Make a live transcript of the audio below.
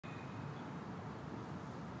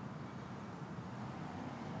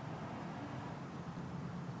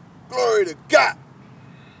Glory to God.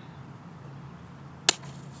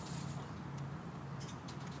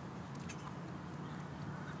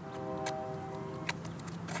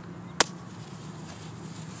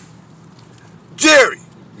 Gerry,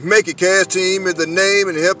 Make It Cash Team is the name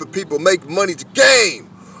and helping people make money to game.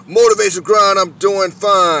 Motivation grind, I'm doing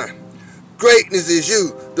fine. Greatness is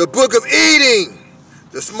you, the book of eating.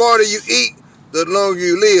 The smarter you eat, the longer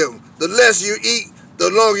you live. The less you eat, the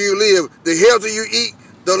longer you live. The healthier you eat,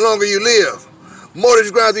 the longer you live.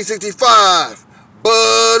 Motivation grind 365.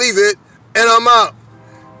 Believe it, and I'm out.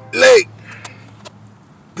 Late.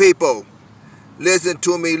 People, listen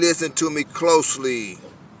to me closely.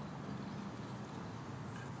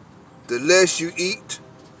 The less you eat,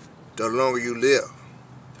 the longer you live.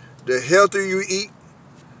 The healthier you eat,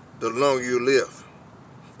 the longer you live.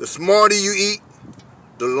 The smarter you eat,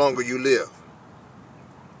 the longer you live.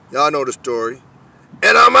 Y'all know the story.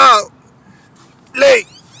 And I'm out. Late.